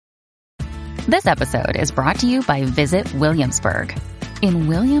This episode is brought to you by Visit Williamsburg. In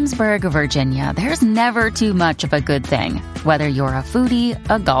Williamsburg, Virginia, there's never too much of a good thing. Whether you're a foodie,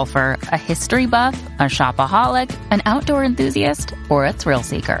 a golfer, a history buff, a shopaholic, an outdoor enthusiast, or a thrill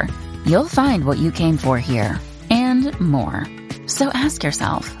seeker, you'll find what you came for here and more. So ask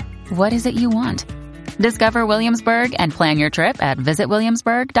yourself, what is it you want? Discover Williamsburg and plan your trip at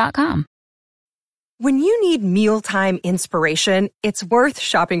visitwilliamsburg.com. When you need mealtime inspiration, it's worth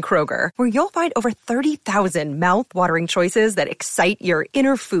shopping Kroger, where you'll find over 30,000 mouth-watering choices that excite your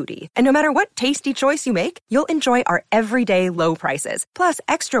inner foodie. And no matter what tasty choice you make, you'll enjoy our everyday low prices, plus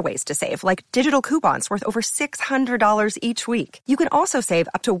extra ways to save, like digital coupons worth over $600 each week. You can also save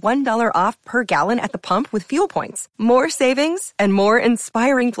up to $1 off per gallon at the pump with fuel points. More savings and more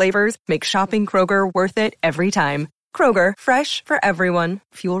inspiring flavors make shopping Kroger worth it every time. Kroger, fresh for everyone.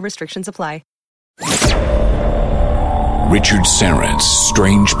 Fuel restrictions apply. Richard Syrett's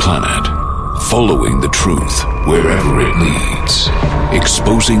Strange Planet. Following the truth wherever it leads.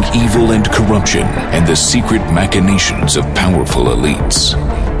 Exposing evil and corruption and the secret machinations of powerful elites.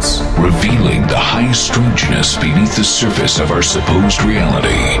 Revealing the high strangeness beneath the surface of our supposed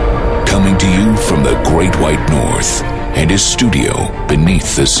reality. Coming to you from the Great White North and his studio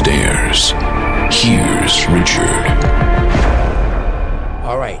beneath the stairs. Here's Richard.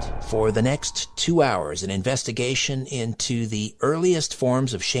 All right. For the next 2 hours, an investigation into the earliest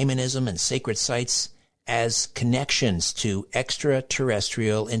forms of shamanism and sacred sites as connections to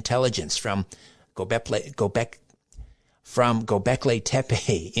extraterrestrial intelligence, from Göbekli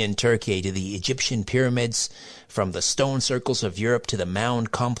Tepe in Turkey to the Egyptian pyramids, from the stone circles of Europe to the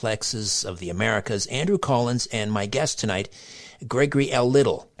mound complexes of the Americas. Andrew Collins and my guest tonight, Gregory L.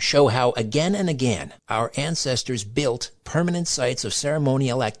 Little, show how again and again our ancestors built permanent sites of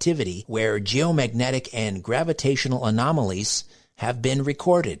ceremonial activity where geomagnetic and gravitational anomalies have been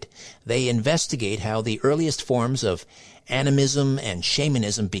recorded. They investigate how the earliest forms of animism and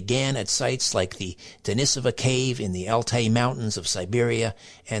shamanism began at sites like the Denisova Cave in the Altai Mountains of Siberia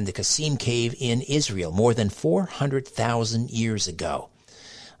and the Qasim Cave in Israel more than 400,000 years ago.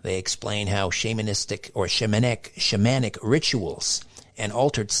 They explain how shamanic rituals and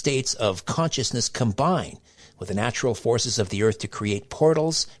altered states of consciousness combine with the natural forces of the earth to create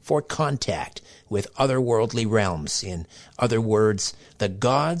portals for contact with otherworldly realms. In other words, the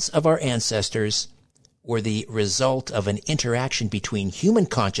gods of our ancestors were the result of an interaction between human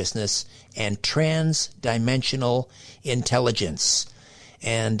consciousness and trans-dimensional intelligence.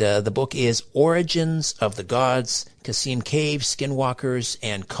 And the book is Origins of the Gods, Qasim Cave, Skinwalkers,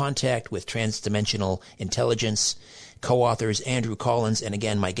 and Contact with Transdimensional Intelligence. Co-authors Andrew Collins and,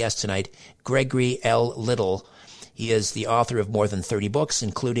 again, my guest tonight, Gregory L. Little. He is the author of more than 30 books,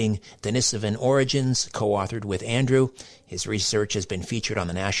 including Denisovan Origins, co-authored with Andrew. His research has been featured on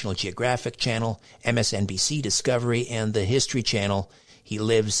the National Geographic Channel, MSNBC Discovery, and the History Channel. He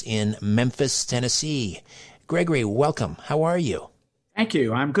lives in Memphis, Tennessee. Gregory, welcome. How are you? Thank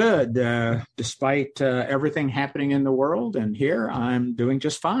you. I'm good. Despite everything happening in the world and here, I'm doing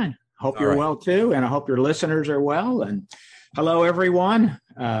just fine. Hope you're well, too, and I hope your listeners are well. And hello, everyone.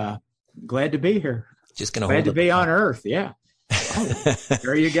 Glad to be here. Glad to be on Earth. Yeah. Oh,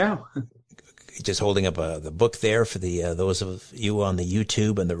 there you go. Just holding up the book there for the those of you on the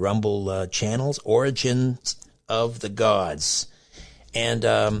YouTube and the Rumble channels, Origins of the Gods.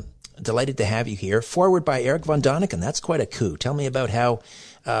 And delighted to have you here. Forward by Eric von Däniken. That's quite a coup. Tell me about how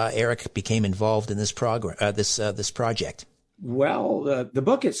Eric became involved in this this project. Well, the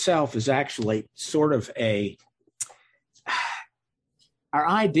book itself is actually sort of our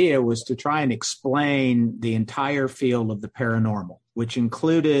idea was to try and explain the entire field of the paranormal, which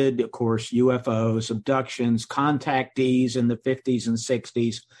included, of course, UFOs, abductions, contactees in the 50s and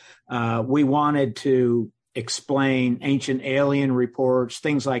 60s. We wanted to explain ancient alien reports,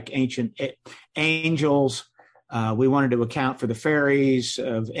 things like ancient angels. We wanted to account for the fairies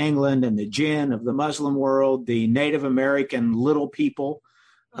of England and the jinn of the Muslim world, the Native American little people.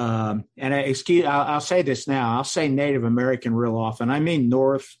 And I'll say this now. I'll say Native American real often. I mean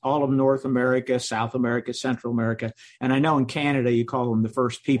all of North America, South America, Central America. And I know in Canada you call them the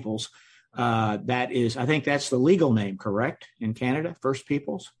First Peoples. That is, I think that's the legal name, correct? In Canada, First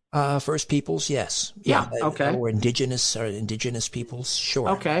Peoples? First Peoples, yes. Yeah, okay. Or indigenous peoples,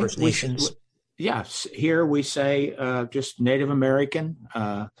 sure. Okay. First Nations. Yes, here we say just Native American.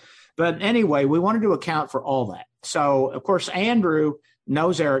 But anyway, we wanted to account for all that. So, of course, Andrew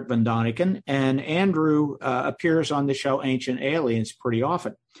knows Eric von Däniken, and Andrew appears on the show Ancient Aliens pretty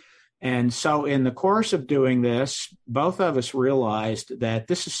often. And so in the course of doing this, both of us realized that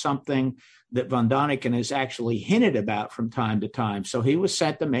this is something that von Däniken has actually hinted about from time to time. So he was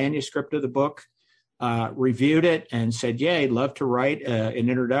sent the manuscript of the book, reviewed it, and said, yeah, he'd love to write an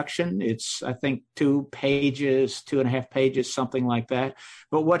introduction. It's, I think, 2.5 pages, something like that.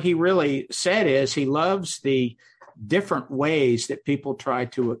 But what he really said is he loves the different ways that people try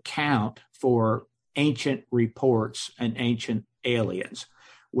to account for ancient reports and ancient aliens,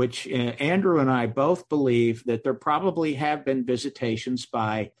 which Andrew and I both believe that there probably have been visitations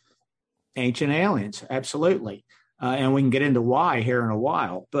by ancient aliens. Absolutely. And we can get into why here in a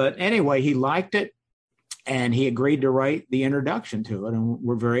while. But anyway, he liked it and he agreed to write the introduction to it. And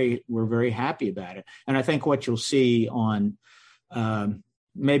we're very happy about it. And I think what you'll see on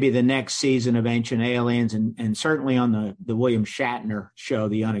maybe the next season of Ancient Aliens and certainly on the William Shatner show,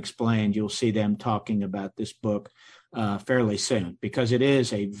 The Unexplained, you'll see them talking about this book fairly soon, because it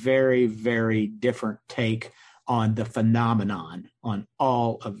is a very, very different take on the phenomenon, on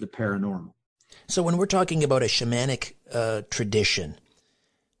all of the paranormal. So when we're talking about a shamanic tradition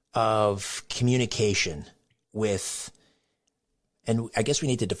of communication with, and I guess we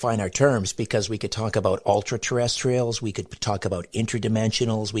need to define our terms, because we could talk about ultra-terrestrials, we could talk about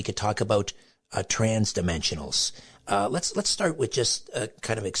interdimensionals, we could talk about transdimensionals. Let's start with just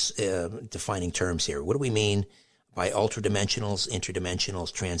kind of defining terms here. What do we mean by ultra-dimensionals,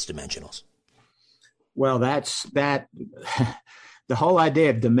 interdimensionals, transdimensionals? Well, that's that. The whole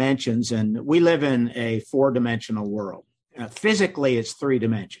idea of dimensions, and we live in a 4-dimensional world. Physically, it's 3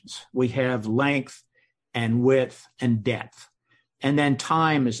 dimensions. We have length and width and depth. And then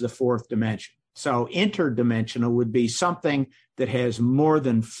time is the 4th dimension. So interdimensional would be something that has more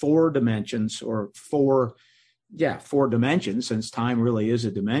than 4 dimensions, or 4 dimensions, since time really is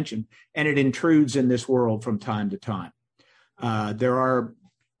a dimension, and it intrudes in this world from time to time.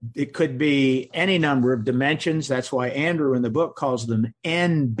 It could be any number of dimensions. That's why Andrew in the book calls them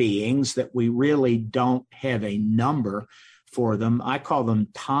N beings, that we really don't have a number for them. I call them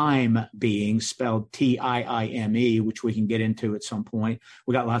time beings, spelled T-I-I-M-E, which we can get into at some point.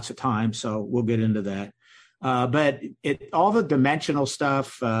 We got lots of time, so we'll get into that. But all the dimensional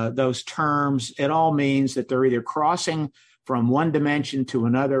stuff, those terms, it all means that they're either crossing from one dimension to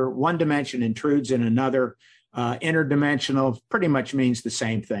another. One dimension intrudes in another. Interdimensional pretty much means the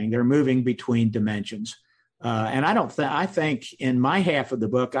same thing. They're moving between dimensions. And I think in my half of the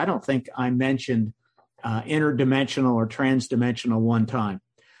book, I don't think I mentioned interdimensional or transdimensional one time.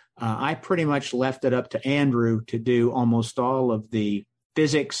 I pretty much left it up to Andrew to do almost all of the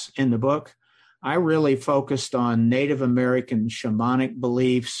physics in the book. I really focused on Native American shamanic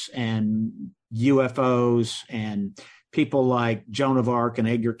beliefs and UFOs and people like Joan of Arc and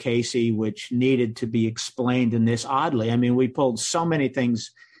Edgar Cayce, which needed to be explained in this oddly. I mean, we pulled so many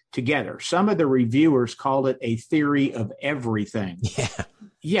things together. Some of the reviewers called it a theory of everything.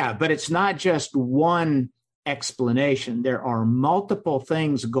 Yeah, but it's not just one explanation. There are multiple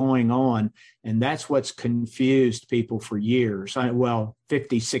things going on, and that's what's confused people for years.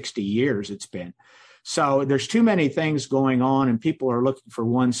 50, 60 years it's been. So there's too many things going on, and people are looking for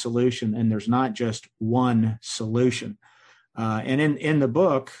one solution, and there's not just one solution. And in the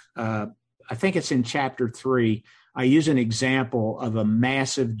book, I think it's in chapter 3, I use an example of a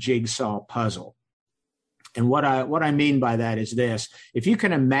massive jigsaw puzzle. And what I mean by that is this: if you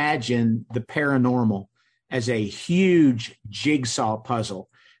can imagine the paranormal as a huge jigsaw puzzle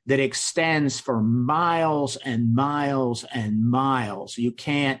that extends for miles and miles and miles, you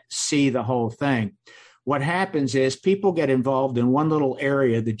can't see the whole thing. What happens is people get involved in one little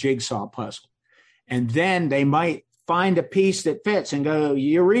area of the jigsaw puzzle, and then they might find a piece that fits and go,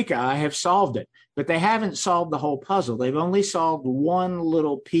 eureka, I have solved it. But they haven't solved the whole puzzle. They've only solved one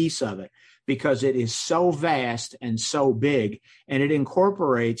little piece of it, because it is so vast and so big, and it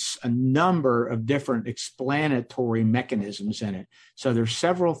incorporates a number of different explanatory mechanisms in it. So there's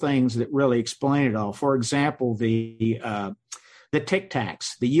several things that really explain it all. For example, the Tic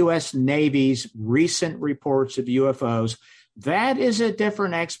Tacs, the U.S. Navy's recent reports of UFOs, that is a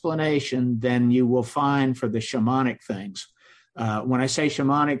different explanation than you will find for the shamanic things. When I say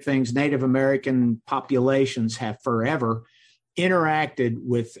shamanic things, Native American populations have forever interacted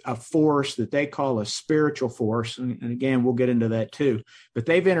with a force that they call a spiritual force. And again, we'll get into that too. But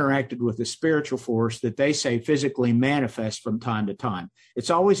they've interacted with a spiritual force that they say physically manifests from time to time. It's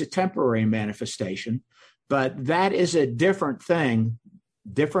always a temporary manifestation, but that is a different thing,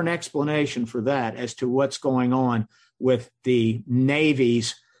 different explanation for that as to what's going on with the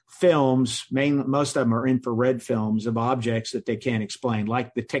Navy's films. Most of them are infrared films of objects that they can't explain,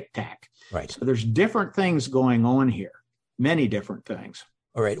 like the Tic Tac. Right. So there's different things going on here. Many different things.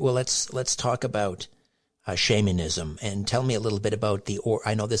 All right. Well, let's talk about shamanism, and tell me a little bit about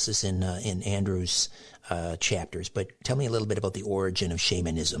I know this is in Andrew's chapters, but tell me a little bit about the origin of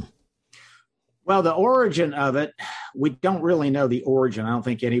shamanism. Well, the origin of it, we don't really know the origin. I don't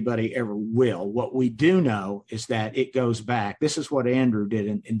think anybody ever will. What we do know is that it goes back. This is what Andrew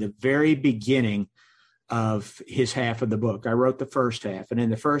did in the very beginning of his half of the book. I wrote the first half, and in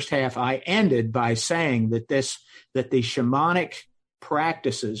the first half, I ended by saying that the shamanic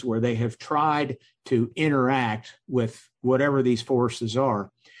practices where they have tried to interact with whatever these forces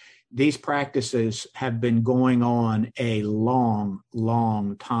are, these practices have been going on a long,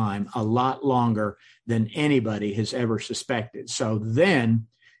 long time, a lot longer than anybody has ever suspected. So then,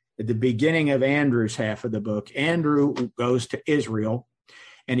 at the beginning of Andrew's half of the book, Andrew goes to Israel,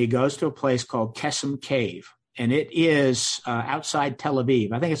 and he goes to a place called Kesem Cave. And it is outside Tel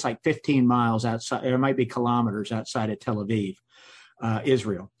Aviv. I think it's like 15 miles outside, or it might be kilometers outside of Tel Aviv,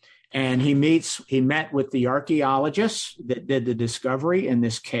 Israel. And he met with the archaeologists that did the discovery in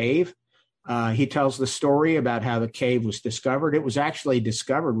this cave. He tells the story about how the cave was discovered. It was actually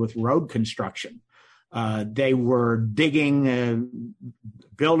discovered with road construction. They were digging,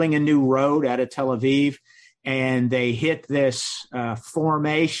 building a new road out of Tel Aviv, and they hit this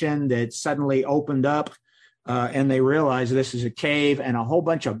formation that suddenly opened up, and they realized this is a cave, and a whole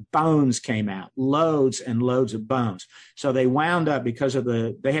bunch of bones came out, loads and loads of bones. So they wound up, because of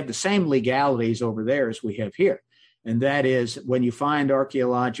they have the same legalities over there as we have here. And that is, when you find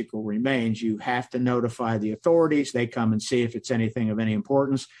archaeological remains, you have to notify the authorities. They come and see if it's anything of any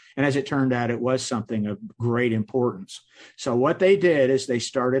importance. And as it turned out, it was something of great importance. So what they did is they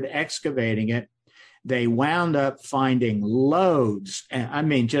started excavating it. They wound up finding loads, I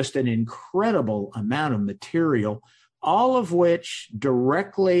mean, just an incredible amount of material, all of which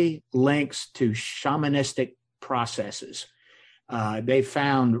directly links to shamanistic processes. They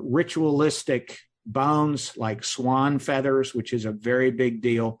found ritualistic bones like swan feathers, which is a very big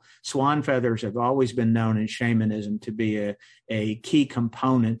deal. Swan feathers have always been known in shamanism to be a key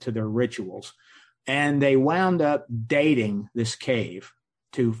component to their rituals. And they wound up dating this cave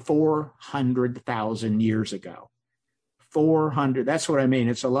to 400,000 years ago. 400, that's what I mean.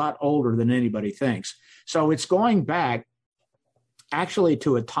 It's a lot older than anybody thinks. So it's going back actually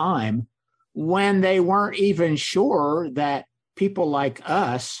to a time when they weren't even sure that people like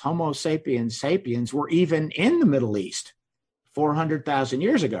us, Homo sapiens sapiens, were even in the Middle East 400,000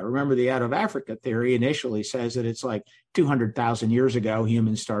 years ago. Remember, the out of Africa theory initially says that it's like 200,000 years ago,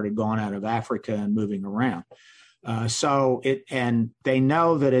 humans started going out of Africa and moving around. And they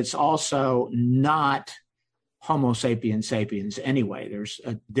know that it's also not Homo sapiens sapiens anyway. There's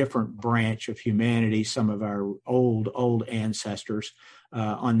a different branch of humanity, some of our old ancestors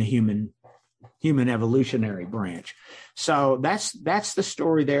on the human evolutionary branch. So that's the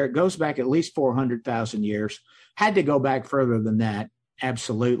story there. It goes back at least 400,000 years. Had to go back further than that,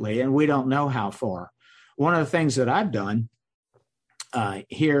 absolutely. And we don't know how far. One of the things that I've done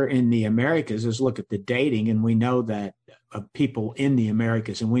here in the Americas is look at the dating, and we know that people in the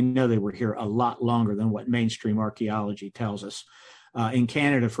Americas, and we know they were here a lot longer than what mainstream archaeology tells us. In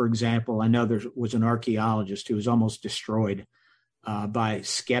Canada, for example, I know there was an archaeologist who was almost destroyed by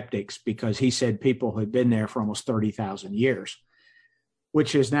skeptics because he said people had been there for almost 30,000 years,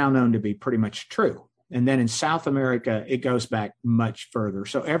 which is now known to be pretty much true. And then in South America, it goes back much further.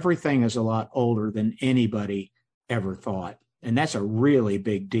 So everything is a lot older than anybody ever thought. And that's a really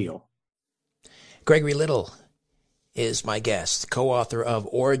big deal. Gregory Little is my guest, co-author of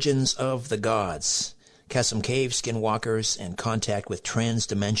Origins of the Gods, Kesem Cave, Skinwalkers, and Contact with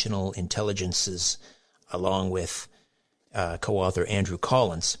Transdimensional Intelligences, along with co-author Andrew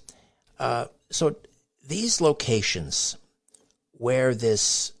Collins. So these locations where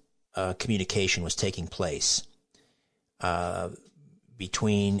this communication was taking place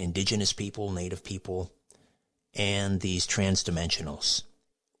between indigenous people, native people, and these transdimensionals,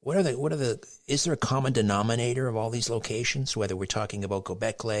 is there a common denominator of all these locations, whether we're talking about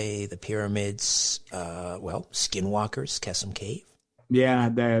Göbekli, the pyramids, Skinwalkers, Kesem Cave? Yeah,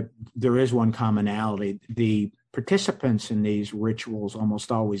 there is one commonality. The participants in these rituals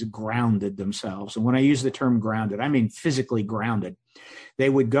almost always grounded themselves. And when I use the term grounded, I mean physically grounded. They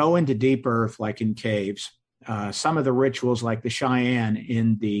would go into deep earth, like in caves. Some of the rituals, like the Cheyenne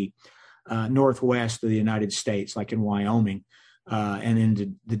in the northwest of the United States, like in Wyoming, and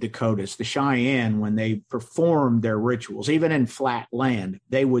in the Dakotas, the Cheyenne, when they performed their rituals, even in flat land,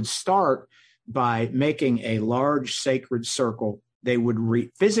 they would start by making a large sacred circle. They would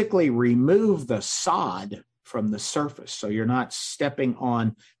physically remove the sod from the surface, so you're not stepping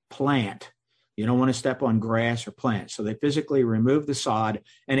on plant You don't want to step on grass or plants. So they physically remove the sod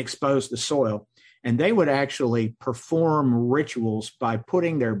and expose the soil. And they would actually perform rituals by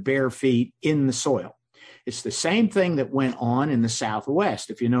putting their bare feet in the soil. It's the same thing that went on in the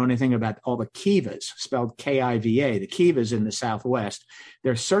Southwest. If you know anything about all the kivas, spelled K-I-V-A, the kivas in the Southwest,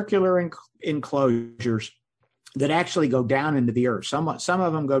 they're circular enclosures that actually go down into the earth. Some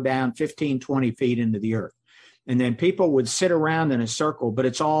of them go down 15, 20 feet into the earth. And then people would sit around in a circle, but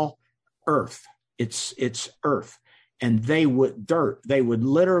it's all earth. It's earth. And they would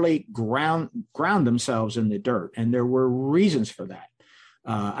literally ground themselves in the dirt. And there were reasons for that.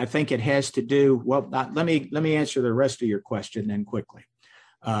 I think it has to do, well, let me answer the rest of your question then quickly.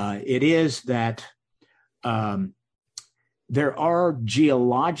 It is that there are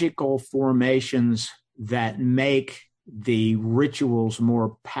geological formations that make the rituals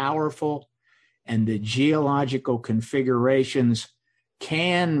more powerful, and the geological configurations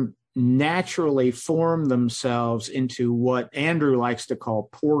can naturally form themselves into what Andrew likes to call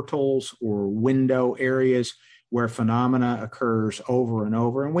portals or window areas where phenomena occurs over and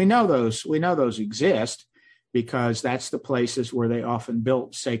over. And we know those exist because that's the places where they often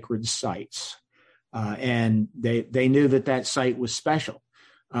built sacred sites. And they knew that site was special.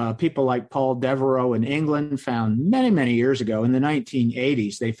 People like Paul Devereux in England found many, many years ago in the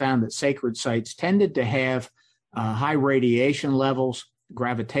 1980s, they found that sacred sites tended to have high radiation levels,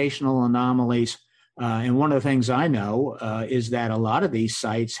 gravitational anomalies. And one of the things I know is that a lot of these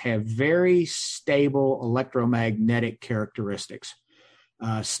sites have very stable electromagnetic characteristics.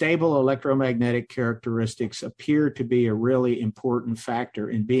 Stable electromagnetic characteristics appear to be a really important factor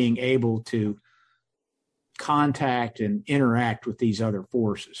in being able to contact and interact with these other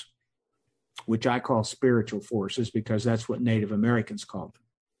forces, which I call spiritual forces because that's what Native Americans called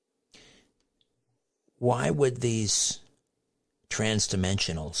them. Why would these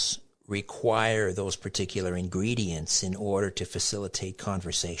transdimensionals require those particular ingredients in order to facilitate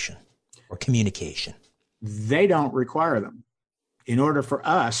conversation or communication? They don't require them. In order for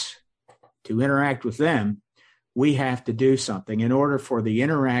us to interact with them, we have to do something. In order for the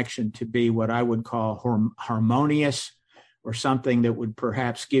interaction to be what I would call harmonious or something that would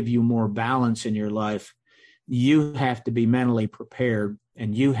perhaps give you more balance in your life, you have to be mentally prepared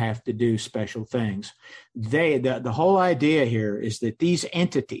and you have to do special things. The whole idea here is that these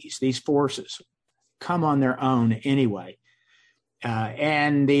entities, these forces, come on their own anyway.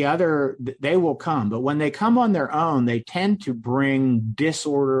 And they will come. But when they come on their own, they tend to bring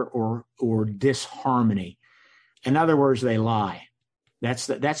disorder or disharmony. In other words, they lie. That's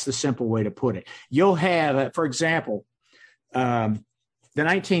the simple way to put it. You'll have, for example, the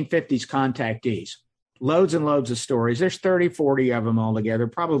 1950s contactees. Loads and loads of stories. There's 30, 40 of them altogether,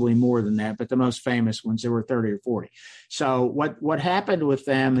 probably more than that, but the most famous ones, there were 30 or 40. So what happened with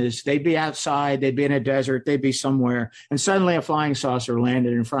them is they'd be outside, they'd be in a desert, they'd be somewhere, and suddenly a flying saucer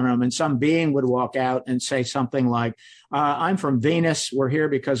landed in front of them, and some being would walk out and say something like, I'm from Venus, we're here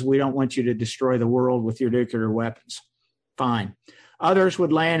because we don't want you to destroy the world with your nuclear weapons. Fine. Others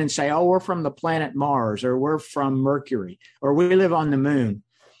would land and say, oh, we're from the planet Mars, or we're from Mercury, or we live on the moon.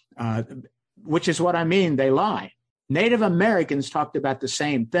 Which is what I mean, they lie. Native Americans talked about the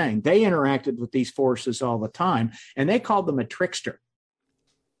same thing. They interacted with these forces all the time, and they called them a trickster.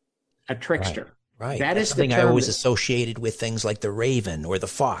 A trickster. Right. That That's is something the I term always associated with things like the raven or the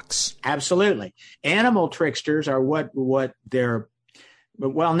fox. Absolutely. Animal tricksters are what they're,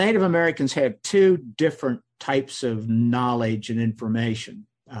 well, Native Americans have two different types of knowledge and information.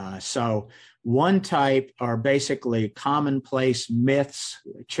 So one type are basically commonplace myths,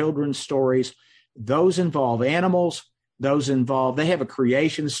 children's stories. Those involve animals. They have a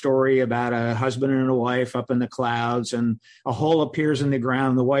creation story about a husband and a wife up in the clouds, and a hole appears in the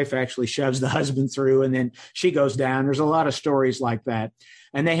ground. The wife actually shoves the husband through, and then she goes down. There's a lot of stories like that.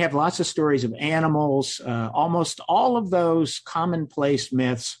 And they have lots of stories of animals. Almost all of those commonplace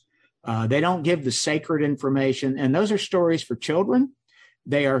myths, they don't give the sacred information. And those are stories for children.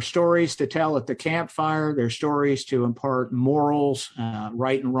 They are stories to tell at the campfire. They're stories to impart morals,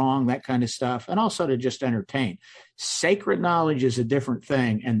 right and wrong, that kind of stuff, and also to just entertain. Sacred knowledge is a different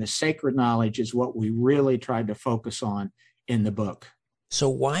thing, and the sacred knowledge is what we really tried to focus on in the book. So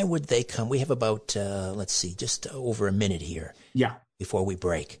why would they come? We have about, just over a minute here. Yeah. Before we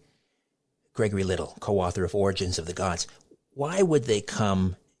break. Gregory Little, co-author of Origins of the Gods. Why would they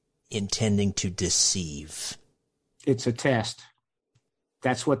come intending to deceive? It's a test.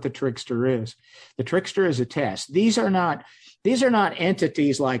 That's what the trickster is. The trickster is a test. These are not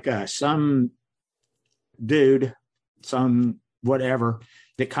entities like us, some dude, some whatever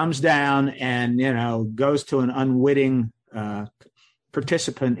that comes down and, goes to an unwitting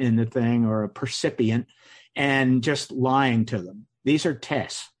participant in the thing or a percipient and just lying to them. These are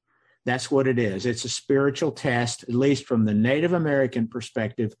tests. That's what it is. It's a spiritual test, at least from the Native American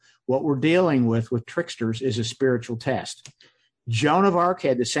perspective. What we're dealing with tricksters is a spiritual test. Joan of Arc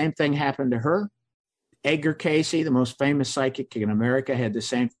had the same thing happen to her. Edgar Cayce, the most famous psychic in America, had the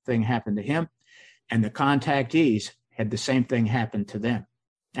same thing happen to him. And the contactees had the same thing happen to them,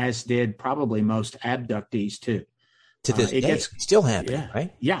 as did probably most abductees too. To this day, still happening,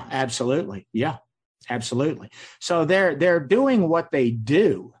 right? Yeah, absolutely. Yeah, absolutely. So they're doing what they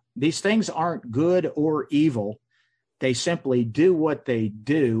do. These things aren't good or evil. They simply do what they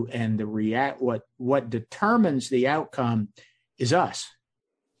do, and what determines the outcome is us.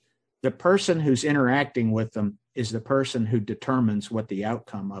 The person who's interacting with them is the person who determines what the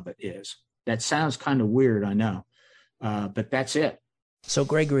outcome of it is. That sounds kind of weird, I know, but that's it. So,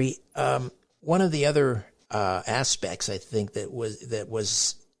 Gregory, one of the other aspects I think that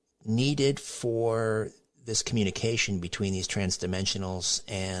was needed for this communication between these transdimensionals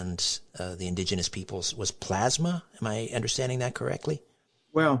and the indigenous peoples was plasma. Am I understanding that correctly?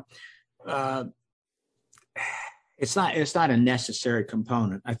 Well, it's not a necessary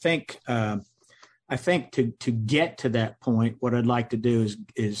component. I think to get to that point, what I'd like to do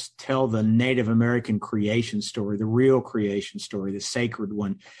is tell the Native American creation story, the real creation story, the sacred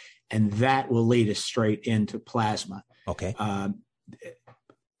one, and that will lead us straight into plasma. Okay.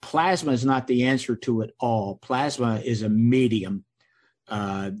 Plasma is not the answer to it all. Plasma is a medium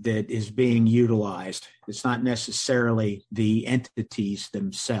that is being utilized. It's not necessarily the entities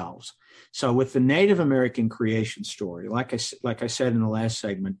themselves. So with the Native American creation story, like I said in the last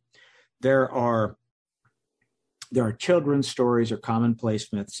segment, there are children's stories or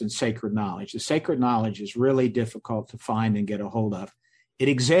commonplace myths and sacred knowledge. The sacred knowledge is really difficult to find and get a hold of. It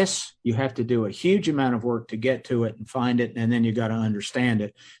exists. You have to do a huge amount of work to get to it and find it, and then you got to understand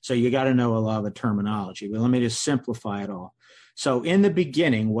it. So you got to know a lot of the terminology. But let me just simplify it all. So in the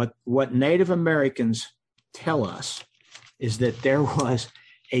beginning, what Native Americans tell us is that there was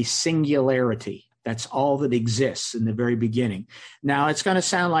a singularity. That's all that exists in the very beginning. Now, it's going to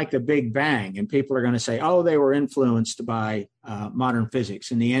sound like the Big Bang, and people are going to say, oh, they were influenced by modern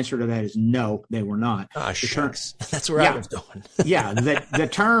physics. And the answer to that is no, they were not. Ah, shucks. That's where I was going.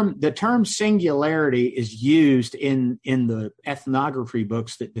 The term singularity is used in the ethnography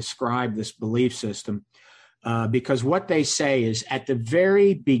books that describe this belief system because what they say is at the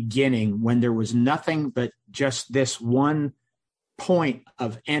very beginning, when there was nothing but just this one point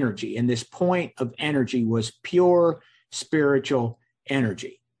of energy, and this point of energy was pure spiritual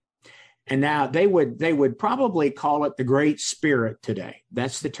energy. And now they would probably call it the Great Spirit today.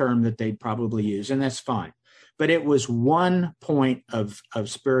 That's the term that they'd probably use, and that's fine. But it was one point of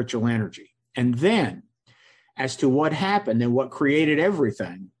spiritual energy. And then as to what happened and what created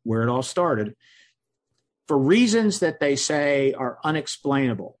everything, where it all started, for reasons that they say are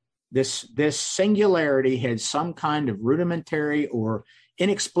unexplainable, this singularity had some kind of rudimentary or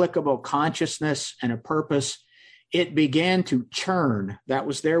inexplicable consciousness and a purpose. It began to churn. That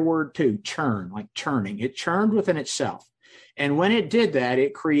was their word too, churn, like churning. It churned within itself. And when it did that,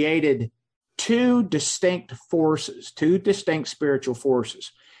 it created two distinct forces, two distinct spiritual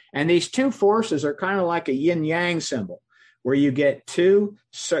forces. And these two forces are kind of like a yin-yang symbol, where you get two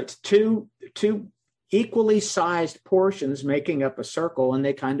equally sized portions making up a circle, and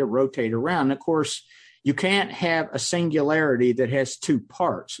they kind of rotate around. Of course, you can't have a singularity that has two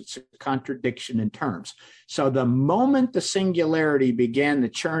parts. It's a contradiction in terms. So the moment the singularity began the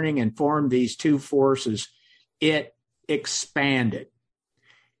churning and formed these two forces, it expanded.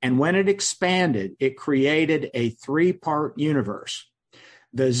 And when it expanded, it created a three-part universe.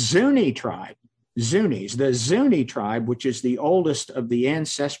 The Zuni tribe, the Zuni tribe, which is the oldest of the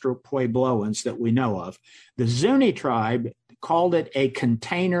ancestral Puebloans that we know of, the Zuni tribe called it a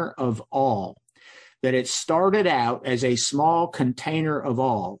container of all, that it started out as a small container of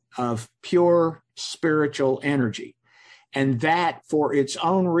all, of pure spiritual energy. And that, for its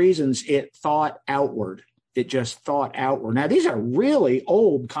own reasons, it thought outward. It just thought outward. Now, these are really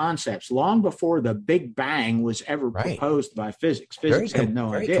old concepts, long before the Big Bang was ever proposed by physics. Physics had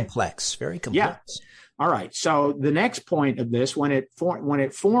no idea. Very complex. Yeah. All right. So the next point of this, when it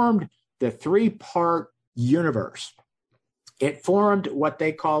formed the three-part universe, it formed what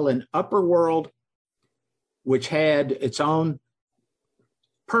they call an upper world, which had its own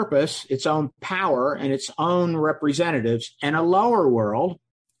purpose, its own power, and its own representatives, and a lower world,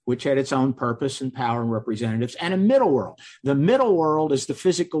 which had its own purpose and power and representatives, and a middle world. The middle world is the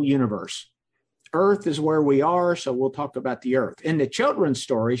physical universe. Earth is where we are, so we'll talk about the Earth. In the children's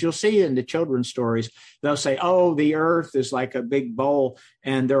stories, you'll see in the children's stories, they'll say, oh, the Earth is like a big bowl,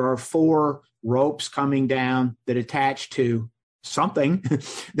 and there are 4 ropes coming down that attach to something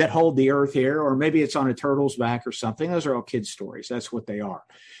that hold the Earth here, or maybe it's on a turtle's back or something. Those are all kids' stories. That's what they are.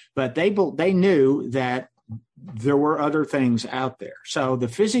 But they knew that there were other things out there. So the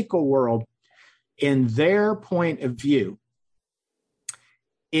physical world, in their point of view,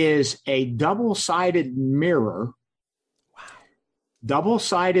 is a double-sided mirror. Wow.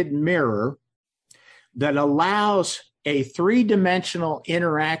 Double-sided mirror that allows a 3-dimensional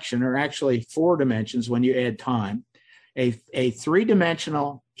interaction, or actually 4 dimensions when you add time, a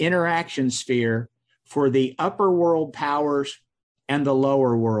 3-dimensional interaction sphere for the upper world powers and the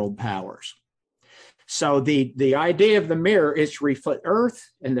lower world powers. So the idea of the mirror is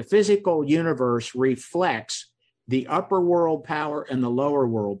Earth and the physical universe reflects the upper world power and the lower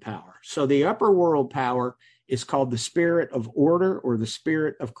world power. So the upper world power is called the spirit of order, or the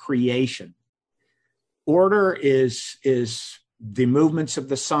spirit of creation. Order is the movements of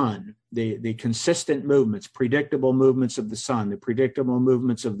the sun, the consistent movements, predictable movements of the sun, the predictable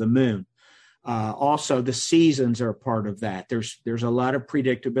movements of the moon. Also, the seasons are part of that. There's a lot of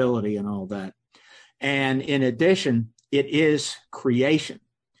predictability in all that. And in addition, it is creation.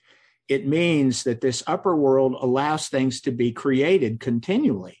 It means that this upper world allows things to be created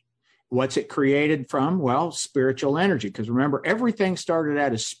continually. What's it created from? Well, spiritual energy. Because remember, everything started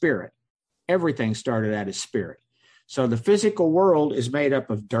out as spirit. Everything started out as spirit. So the physical world is made up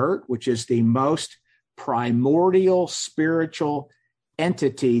of dirt, which is the most primordial spiritual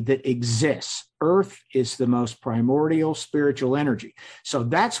entity that exists. Earth is the most primordial spiritual energy. So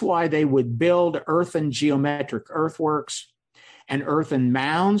that's why they would build earthen geometric earthworks and earthen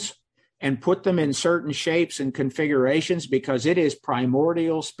mounds and put them in certain shapes and configurations, because it is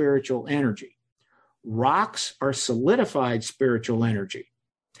primordial spiritual energy. Rocks are solidified spiritual energy.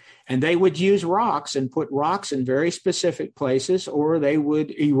 And they would use rocks and put rocks in very specific places, or they would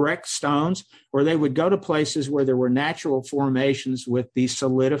erect stones, or they would go to places where there were natural formations with the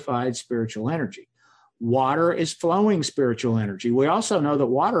solidified spiritual energy. Water is flowing spiritual energy. We also know that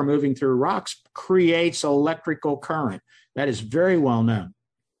water moving through rocks creates electrical current. That is very well known.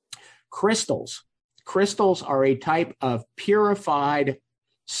 Crystals are a type of purified,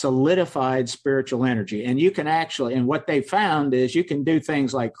 solidified spiritual energy. And you can actually, and what they found is you can do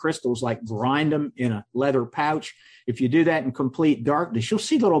things like crystals, like grind them in a leather pouch. If you do that in complete darkness, you'll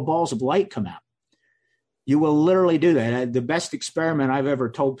see little balls of light come out. You will literally do that. The best experiment I've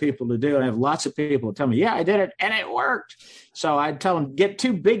ever told people to do, and I have lots of people tell me, yeah, I did it and it worked. So I'd tell them, get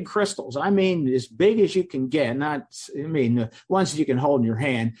 2 big crystals. I mean, as big as you can get, ones that you can hold in your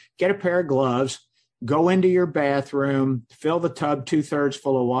hand. Get a pair of gloves, go into your bathroom, fill the tub 2/3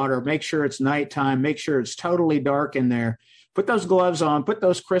 full of water, make sure it's nighttime, make sure it's totally dark in there. Put those gloves on, put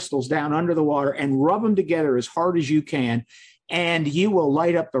those crystals down under the water and rub them together as hard as you can, and you will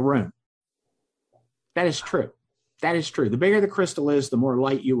light up the room. That is true. That is true. The bigger the crystal is, the more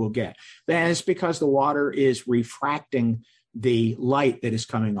light you will get. That is because the water is refracting the light that is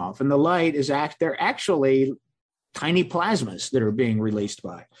coming off. And the light is they're actually tiny plasmas that are being released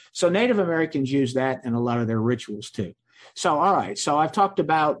by. So Native Americans use that in a lot of their rituals too. So, all right. So I've talked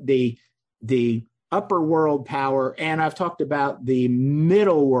about the upper world power, and I've talked about the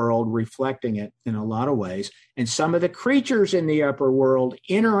middle world reflecting it in a lot of ways. And some of the creatures in the upper world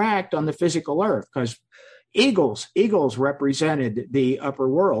interact on the physical earth, because eagles represented the upper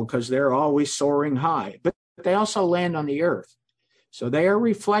world because they're always soaring high, but they also land on the earth. So they are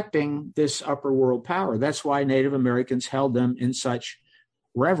reflecting this upper world power. That's why Native Americans held them in such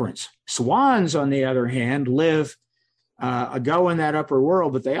reverence. Swans, on the other hand, go in that upper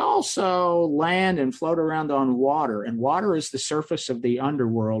world, but they also land and float around on water. And water is the surface of the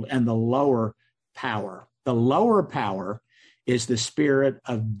underworld and the lower power. The lower power is the spirit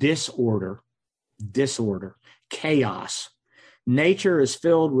of disorder, chaos. Nature is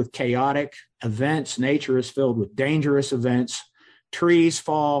filled with chaotic events. Nature is filled with dangerous events. Trees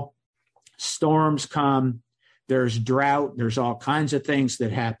fall, storms come, there's drought, there's all kinds of things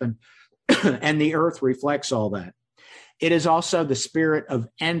that happen, and the earth reflects all that. It is also the spirit of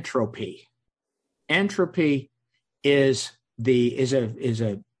entropy. Entropy is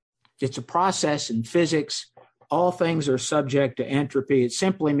a process in physics. All things are subject to entropy. It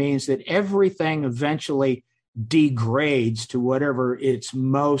simply means that everything eventually degrades to whatever its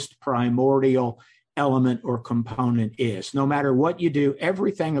most primordial element or component is. No matter what you do,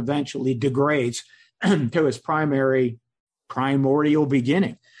 everything eventually degrades to its primordial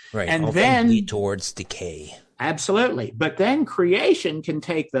beginning. Right. And all then lead towards decay. Absolutely. But then creation can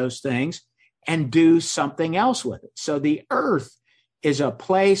take those things and do something else with it. So the earth is a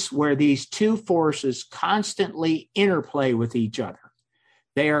place where these two forces constantly interplay with each other.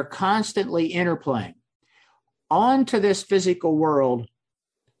 They are constantly interplaying. Onto this physical world,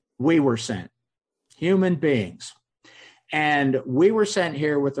 we were sent, human beings. And we were sent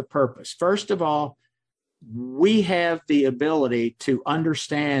here with a purpose. First of all, we have the ability to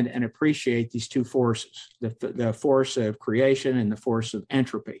understand and appreciate these two forces, the force of creation and the force of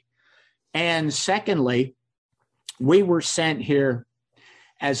entropy. And secondly, we were sent here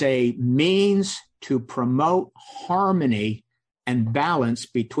as a means to promote harmony and balance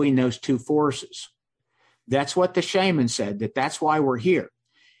between those two forces. That's what the shaman said, that's why we're here.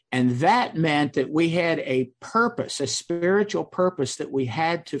 And that meant that we had a purpose, a spiritual purpose that we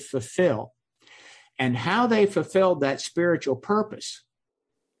had to fulfill. And how they fulfilled that spiritual purpose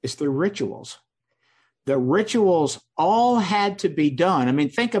is through rituals. The rituals all had to be done. I mean,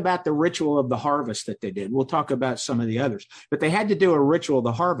 think about the ritual of the harvest that they did. We'll talk about some of the others, but they had to do a ritual of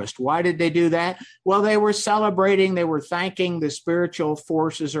the harvest. Why did they do that? Well, they were celebrating, they were thanking the spiritual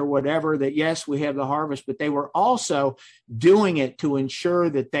forces or whatever that, yes, we have the harvest, but they were also doing it to ensure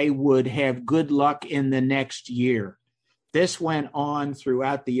that they would have good luck in the next year. This went on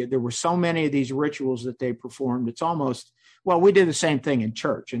throughout the year. There were so many of these rituals that they performed. It's almost, well, we do the same thing in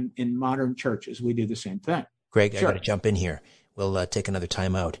church. In modern churches, we do the same thing. Greg, Sure. I got to jump in here. We'll take another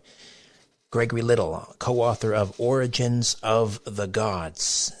time out. Gregory Little, co-author of Origins of the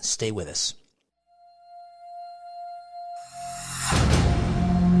Gods. Stay with us.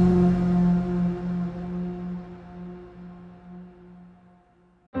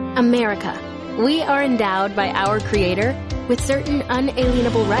 America. We are endowed by our Creator with certain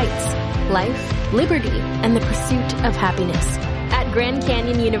unalienable rights: life, liberty, and the pursuit of happiness. At Grand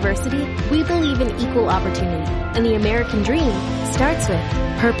Canyon University, we believe in equal opportunity, and the American dream starts with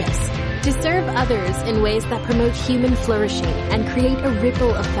purpose. To serve others in ways that promote human flourishing and create a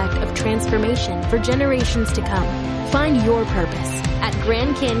ripple effect of transformation for generations to come. Find your purpose at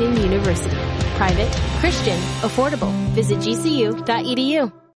Grand Canyon University. Private, Christian, affordable. Visit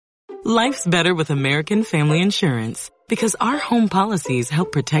gcu.edu. Life's better with American Family Insurance because our home policies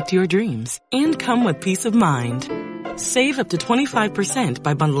help protect your dreams and come with peace of mind. Save up to 25%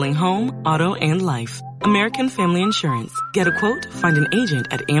 by bundling home, auto, and life. American Family Insurance. Get a quote, find an agent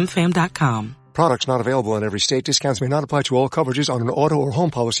at amfam.com. Products not available in every state. Discounts may not apply to all coverages on an auto or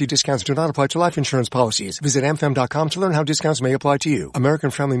home policy. Discounts do not apply to life insurance policies. Visit amfam.com to learn how discounts may apply to you.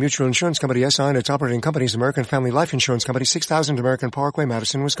 American Family Mutual Insurance Company, SI, and its operating companies, American Family Life Insurance Company, 6000 American Parkway,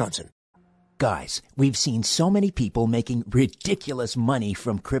 Madison, Wisconsin. Guys, we've seen so many people making ridiculous money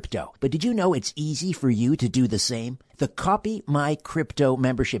from crypto. But did you know it's easy for you to do the same? The Copy My Crypto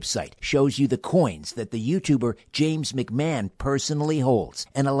membership site shows you the coins that the YouTuber James McMahon personally holds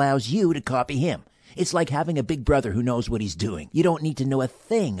and allows you to copy him. It's like having a big brother who knows what he's doing. You don't need to know a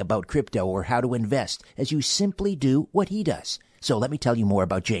thing about crypto or how to invest, as you simply do what he does. So let me tell you more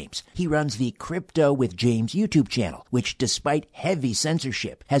about James. He runs the Crypto with James YouTube channel, which, despite heavy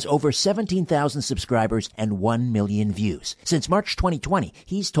censorship, has over 17,000 subscribers and 1 million views. Since March 2020,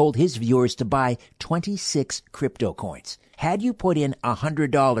 he's told his viewers to buy 26 crypto coins. Had you put in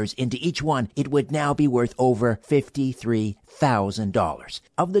 $100 into each one, it would now be worth over $53,000.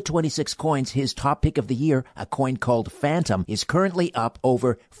 Of the 26 coins, his top pick of the year, a coin called Phantom, is currently up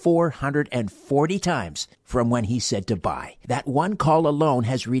over 440 times from when he said to buy. That one call alone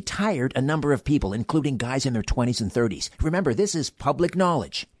has retired a number of people, including guys in their 20s and 30s. Remember, this is public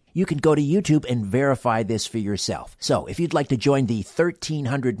knowledge. You can go to YouTube and verify this for yourself. So if you'd like to join the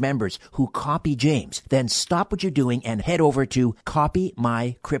 1,300 members who copy James, then stop what you're doing and head over to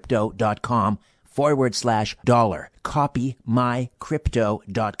copymycrypto.com/dollar.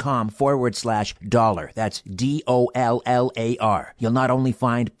 copymycrypto.com/dollar. That's DOLLAR. You'll not only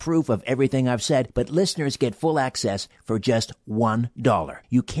find proof of everything I've said, but listeners get full access for just $1.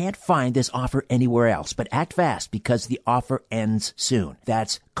 You can't find this offer anywhere else, but act fast because the offer ends soon.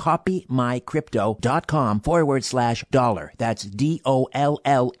 That's copymycrypto.com/dollar. That's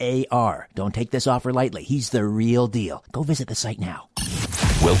DOLLAR. Don't take this offer lightly. He's the real deal. Go visit the site now.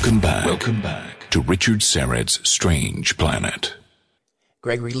 Welcome back to Richard Syrett's Strange Planet.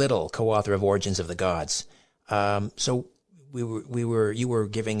 Gregory Little, co-author of Origins of the Gods. So you were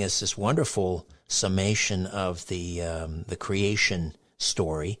giving us this wonderful summation of the creation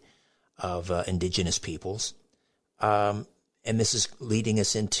story of indigenous peoples. And this is leading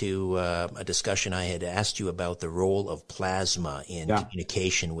us into a discussion I had asked you about the role of plasma in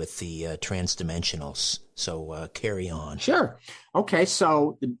communication with the transdimensionals. So carry on. Sure. Okay.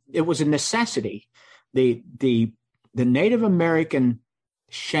 So it was a necessity. The Native American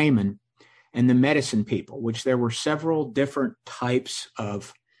shaman and the medicine people, which there were several different types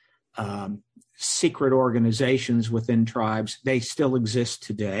of secret organizations within tribes. They still exist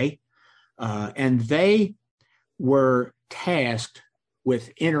today. And they were tasked with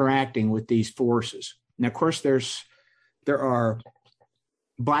interacting with these forces. Now, of course, there are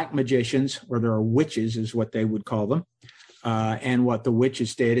black magicians, or there are witches is what they would call them. And what the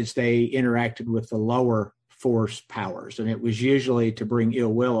witches did is they interacted with the lower force powers, and it was usually to bring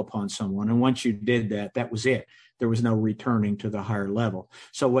ill will upon someone. And once you did that, that was it. There was no returning to the higher level.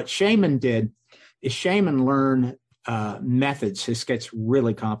 So what shaman did is shaman learned methods. This gets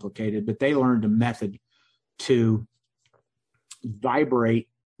really complicated, but they learned a method to vibrate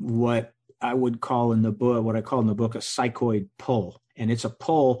what I would call in the book, what I call in the book, a psychoid pull. And it's a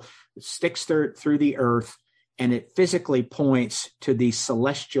pull that sticks through the earth, and it physically points to the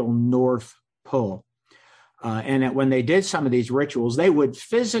celestial north pole. And when they did some of these rituals, they would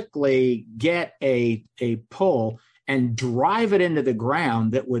physically get a pull and drive it into the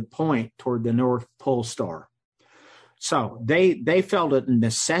ground that would point toward the North Pole Star. So they felt a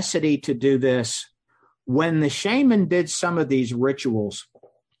necessity to do this. When the shaman did some of these rituals,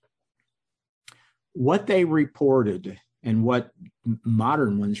 what they reported and what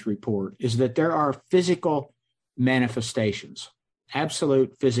modern ones report is that there are physical manifestations,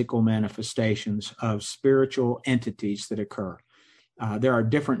 absolute physical manifestations of spiritual entities that occur. There are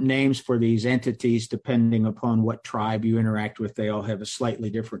different names for these entities depending upon what tribe you interact with. They all have a slightly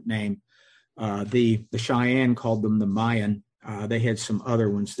different name. The Cheyenne called them the Mayan. They had some other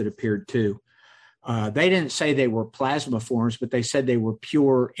ones that appeared too. They didn't say they were plasma forms, but they said they were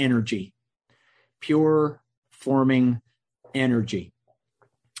pure energy, pure forming energy.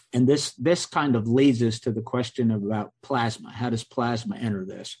 And this kind of leads us to the question about plasma. How does plasma enter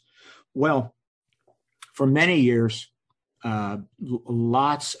this? Well, for many years,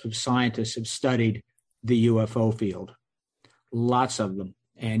 lots of scientists have studied the UFO field, lots of them.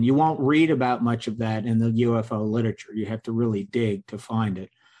 And you won't read about much of that in the UFO literature. You have to really dig to find it.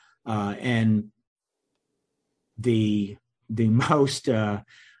 And the most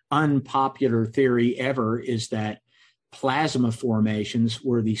unpopular theory ever is that plasma formations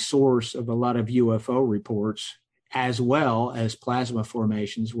were the source of a lot of UFO reports, as well as plasma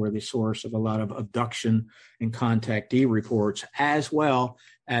formations were the source of a lot of abduction and contactee reports, as well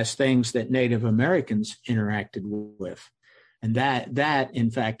as things that Native Americans interacted with. And that,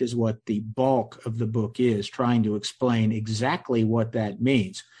 in fact, is what the bulk of the book is, trying to explain exactly what that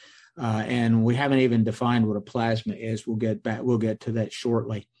means. And we haven't even defined what a plasma is. We'll get to that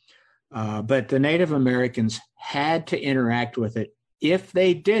shortly. But the Native Americans had to interact with it. If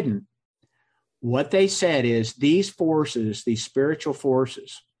they didn't, what they said is these forces, these spiritual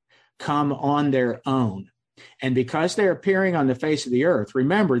forces, come on their own. And because they're appearing on the face of the earth,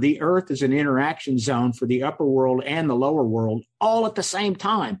 remember, the earth is an interaction zone for the upper world and the lower world all at the same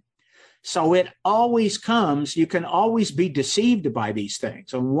time. So it always comes, you can always be deceived by these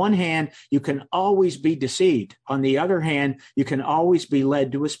things. On one hand, you can always be deceived. On the other hand, you can always be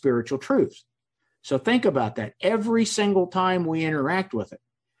led to a spiritual truth. So think about that. Every single time we interact with it,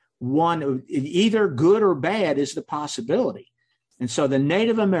 one, either good or bad is the possibility. And so the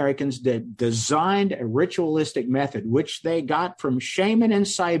Native Americans designed a ritualistic method, which they got from shaman in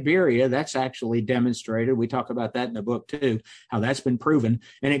Siberia. That's actually demonstrated. We talk about that in the book too, how that's been proven.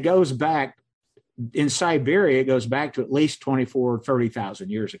 And it goes back, in Siberia, it goes back to at least 30,000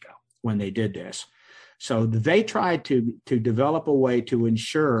 years ago when they did this. So they tried to develop a way to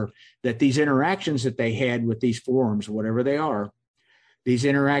ensure that these interactions that they had with these forms, whatever they are, these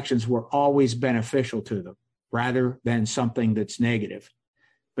interactions were always beneficial to them, rather than something that's negative.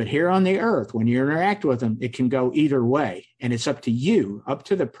 But here on the earth, when you interact with them, it can go either way. And it's up to you, up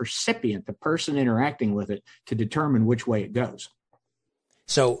to the percipient, the person interacting with it, to determine which way it goes.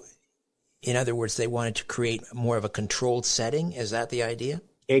 So, in other words, they wanted to create more of a controlled setting. Is that the idea?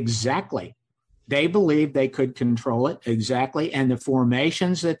 Exactly. They believed they could control it. Exactly. And the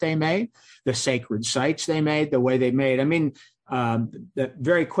formations that they made, the sacred sites they made, the way they made, I mean,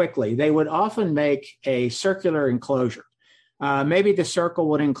 very quickly, they would often make a circular enclosure. Maybe the circle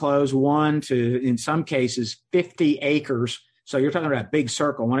would enclose 1 to, in some cases, 50 acres. So you're talking about a big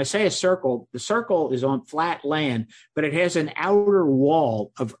circle. When I say a circle, the circle is on flat land, but it has an outer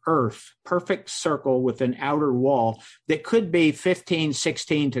wall of earth, perfect circle with an outer wall that could be 15,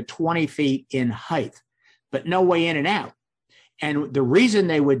 16 to 20 feet in height, but no way in and out. And the reason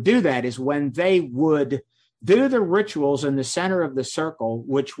they would do that is when they would do the rituals in the center of the circle,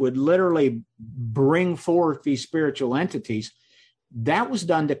 which would literally bring forth these spiritual entities, that was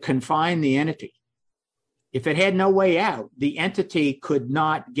done to confine the entity. If it had no way out, the entity could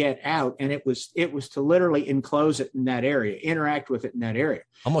not get out, and it was to literally enclose it in that area, interact with it in that area.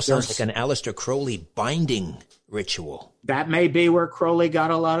 Almost sounds like an Aleister Crowley binding ritual. That may be where Crowley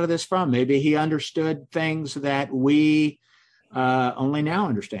got a lot of this from. Maybe he understood things that we only now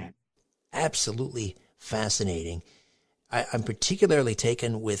understand. Absolutely fascinating. I'm particularly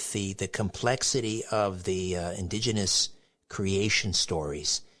taken with the complexity of the indigenous creation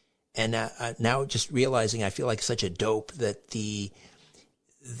stories. And now just realizing I feel like such a dope that these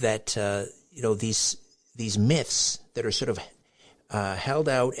myths that are sort of held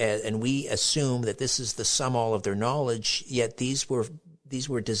out and we assume that this is the sum all of their knowledge, yet these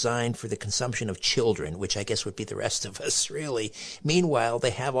were designed for the consumption of children, which I guess would be the rest of us, really. Meanwhile,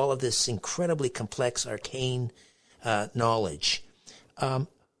 they have all of this incredibly complex, arcane knowledge.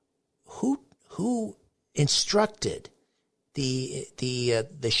 Who instructed the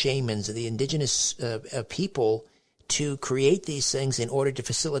shamans, the indigenous people, to create these things in order to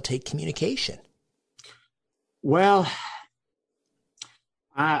facilitate communication? Well,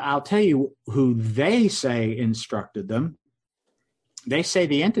 I'll tell you who they say instructed them. They say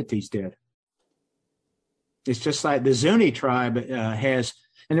the entities did. It's just like the Zuni tribe has,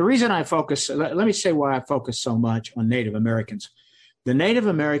 and the reason I focus, let me say why I focus so much on Native Americans. The Native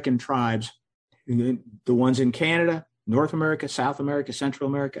American tribes, the ones in Canada, North America, South America, Central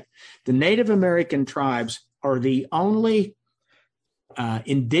America, the Native American tribes are the only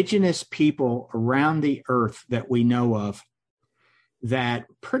indigenous people around the earth that we know of that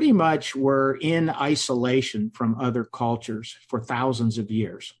pretty much were in isolation from other cultures for thousands of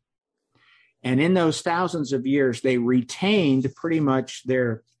years. And in those thousands of years, they retained pretty much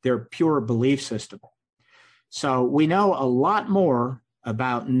their pure belief system. So we know a lot more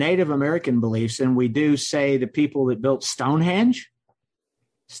about Native American beliefs than we do, say, the people that built Stonehenge.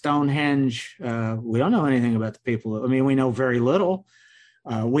 Stonehenge, we don't know anything about the people. I mean, we know very little.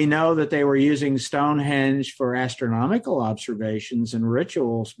 We know that they were using Stonehenge for astronomical observations and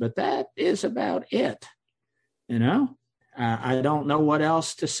rituals, but that is about it. You know, I don't know what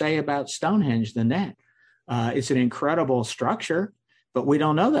else to say about Stonehenge than that. It's an incredible structure, but we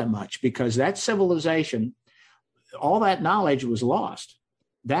don't know that much because that civilization, all that knowledge was lost.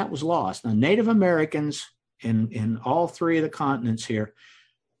 That was lost. Now, Native Americans in all three of the continents here,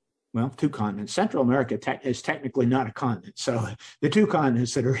 well, two continents. Central America is technically not a continent. So the two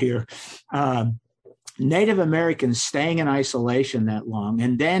continents that are here, Native Americans staying in isolation that long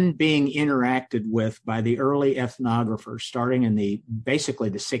and then being interacted with by the early ethnographers starting in basically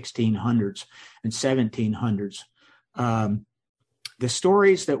the 1600s and 1700s. The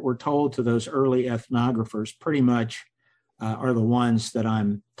stories that were told to those early ethnographers pretty much are the ones that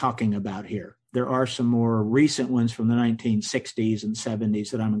I'm talking about here. There are some more recent ones from the 1960s and 70s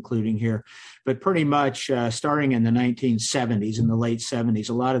that I'm including here, but pretty much starting in the 1970s, in the late 70s,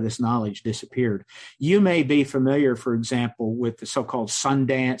 a lot of this knowledge disappeared. You may be familiar, for example, with the so-called sun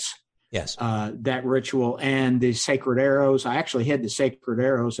dance. Yes. That ritual and the sacred arrows. I actually had the sacred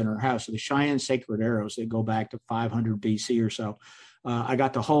arrows in our house. The Cheyenne sacred arrows, they go back to 500 BC or so. I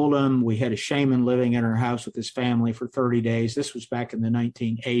got to hold them. We had a shaman living in our house with his family for 30 days. This was back in the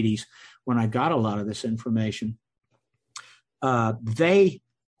 1980s when I got a lot of this information. They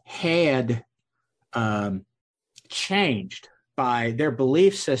had changed by their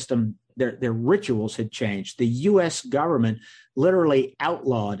belief system. Their rituals had changed. The U.S. government literally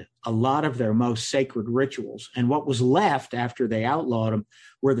outlawed a lot of their most sacred rituals. And what was left after they outlawed them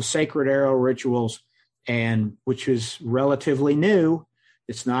were the sacred arrow rituals, and which is relatively new.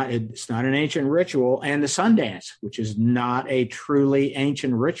 It's not an ancient ritual, and the sun dance, which is not a truly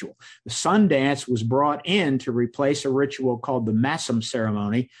ancient ritual. The sun dance was brought in to replace a ritual called the Massam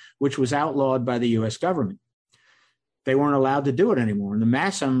ceremony, which was outlawed by the U.S. government. They weren't allowed to do it anymore. And the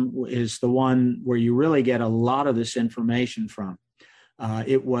Massam is the one where you really get a lot of this information from.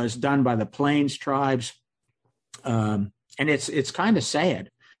 It was done by the Plains tribes, and it's kind of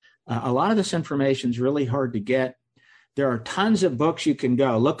sad. A lot of this information is really hard to get. There are tons of books you can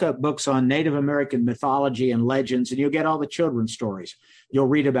go. Look up books on Native American mythology and legends, and you'll get all the children's stories. You'll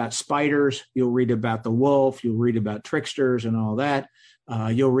read about spiders. You'll read about the wolf. You'll read about tricksters and all that.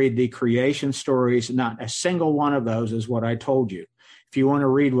 You'll read the creation stories. Not a single one of those is what I told you. If you want to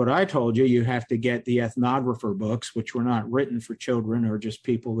read what I told you, you have to get the ethnographer books, which were not written for children or just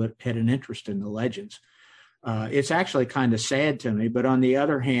people that had an interest in the legends. It's actually kind of sad to me, but on the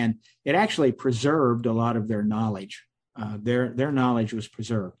other hand, it actually preserved a lot of their knowledge. Their knowledge was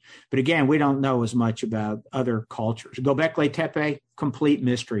preserved. But again, we don't know as much about other cultures. Göbekli Tepe, complete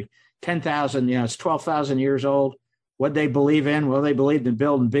mystery. 10,000, it's 12,000 years old. What they believe in? Well, they believed in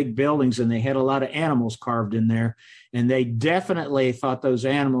building big buildings, and they had a lot of animals carved in there. And they definitely thought those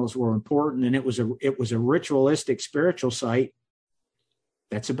animals were important, and it was a ritualistic spiritual site.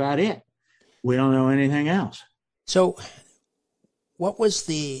 That's about it. We don't know anything else. So what was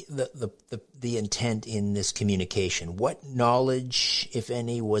the intent in this communication? What knowledge, if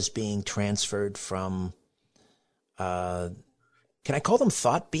any, was being transferred from, can I call them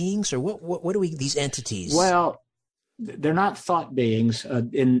thought beings, or what do we, these entities? Well, they're not thought beings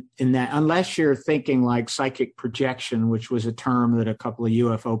in that, unless you're thinking like psychic projection, which was a term that a couple of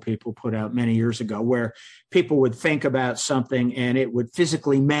UFO people put out many years ago, where people would think about something and it would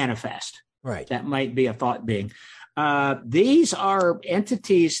physically manifest. Right. That might be a thought being. These are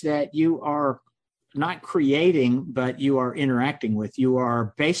entities that you are not creating, but you are interacting with. You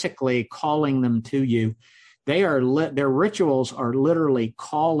are basically calling them to you. Their rituals are literally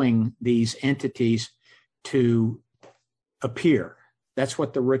calling these entities to appear. That's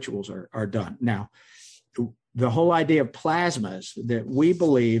what the rituals are done. Now, the whole idea of plasmas, that we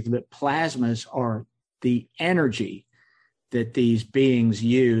believe that plasmas are the energy that these beings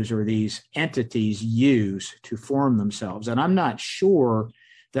use, or these entities use, to form themselves. And I'm not sure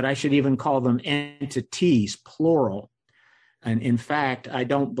that I should even call them entities, plural. And in fact, I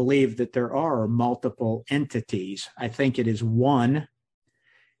don't believe that there are multiple entities. I think it is one.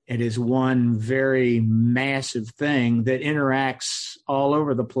 It is one very massive thing that interacts all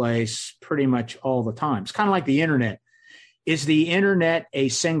over the place pretty much all the time. It's kind of like the internet. Is the internet a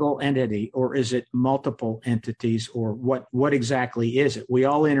single entity, or is it multiple entities, or what exactly is it? We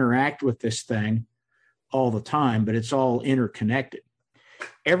all interact with this thing all the time, but it's all interconnected.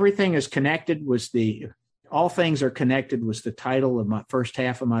 Everything is connected all things are connected was the title of my first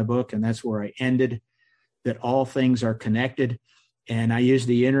half of my book, and that's where I ended, that all things are connected. And I use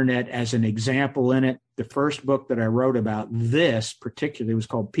the internet as an example in it. The first book that I wrote about this particularly was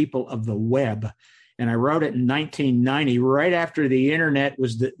called People of the Web. And I wrote it in 1990, right after the internet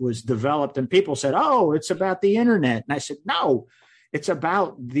was developed. And people said, oh, it's about the internet. And I said, no, it's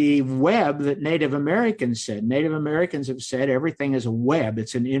about the web that Native Americans said. Native Americans have said everything is a web.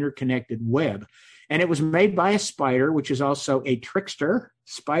 It's an interconnected web. And it was made by a spider, which is also a trickster.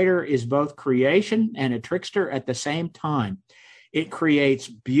 Spider is both creation and a trickster at the same time. It creates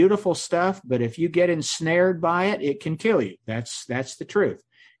beautiful stuff, but if you get ensnared by it, it can kill you. That's the truth.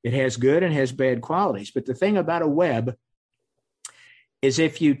 It has good and has bad qualities. But the thing about a web is,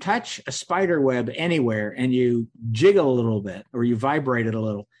 if you touch a spider web anywhere and you jiggle a little bit, or you vibrate it a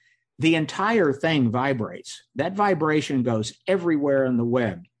little, the entire thing vibrates. That vibration goes everywhere in the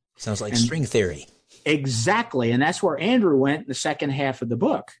web. Sounds like string theory. Exactly. And that's where Andrew went in the second half of the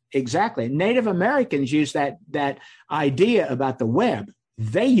book. Exactly. Native Americans used that idea about the web.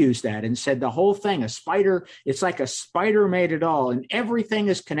 They used that and said the whole thing, a spider, it's like a spider made it all, and everything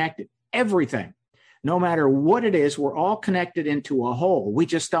is connected. Everything. No matter what it is, we're all connected into a whole. We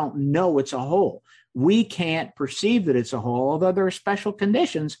just don't know it's a whole. We can't perceive that it's a whole, although there are special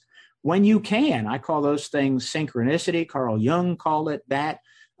conditions when you can. I call those things synchronicity. Carl Jung called it that.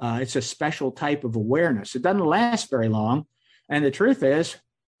 It's a special type of awareness. It doesn't last very long. And the truth is,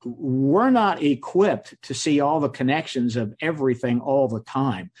 we're not equipped to see all the connections of everything all the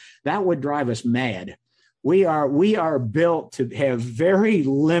time. That would drive us mad. We are built to have very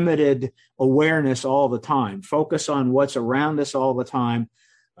limited awareness all the time, focus on what's around us all the time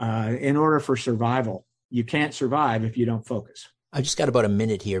in order for survival. You can't survive if you don't focus. I've just got about a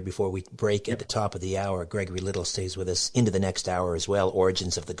minute here before we break at the top of the hour. Gregory Little stays with us into the next hour as well.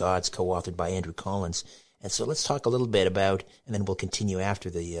 Origins of the Gods, co-authored by Andrew Collins. And so let's talk a little bit about, and then we'll continue after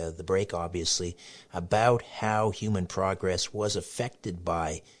the break, obviously, about how human progress was affected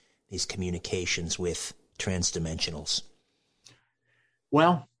by these communications with transdimensionals.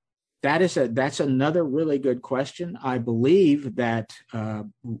 Well, that's another really good question. I believe that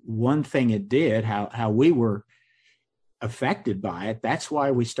one thing it did, how we were affected by it, that's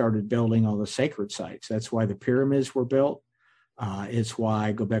why we started building all the sacred sites. That's why the pyramids were built. It's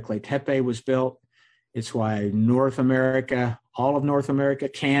why Göbekli Tepe was built. It's why North America, all of North America,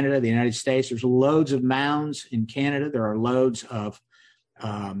 Canada, the United States, there's loads of mounds in Canada. There are loads of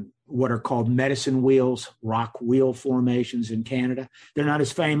what are called medicine wheels, rock wheel formations in Canada. They're not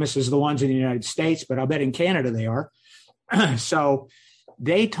as famous as the ones in the United States, but I'll bet in Canada they are. So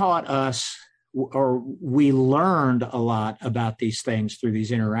they taught us, or we learned a lot about these things through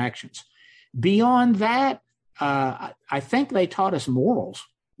these interactions. Beyond that, I think they taught us morals.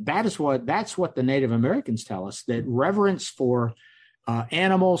 That's what the Native Americans tell us, that reverence for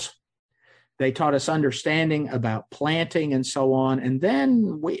animals. They taught us understanding about planting and so on. And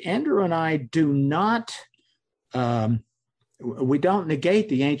then Andrew and I do not we don't negate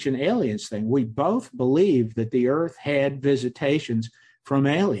the ancient aliens thing. We both believe that the Earth had visitations from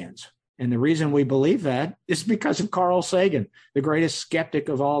aliens. And the reason we believe that is because of Carl Sagan, the greatest skeptic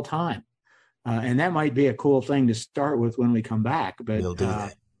of all time. And that might be a cool thing to start with when we come back. But we'll do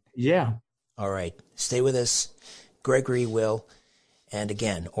that. Yeah. All right. Stay with us. Gregory will. And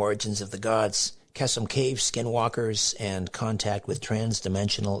again, Origins of the Gods, Kesem Cave, Skinwalkers, and Contact with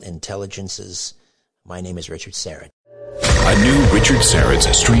Transdimensional Intelligences. My name is Richard Syrett. A new Richard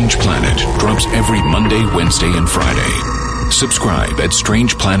Syrett's Strange Planet drops every Monday, Wednesday, and Friday. Subscribe at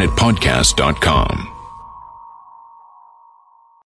StrangePlanetPodcast.com.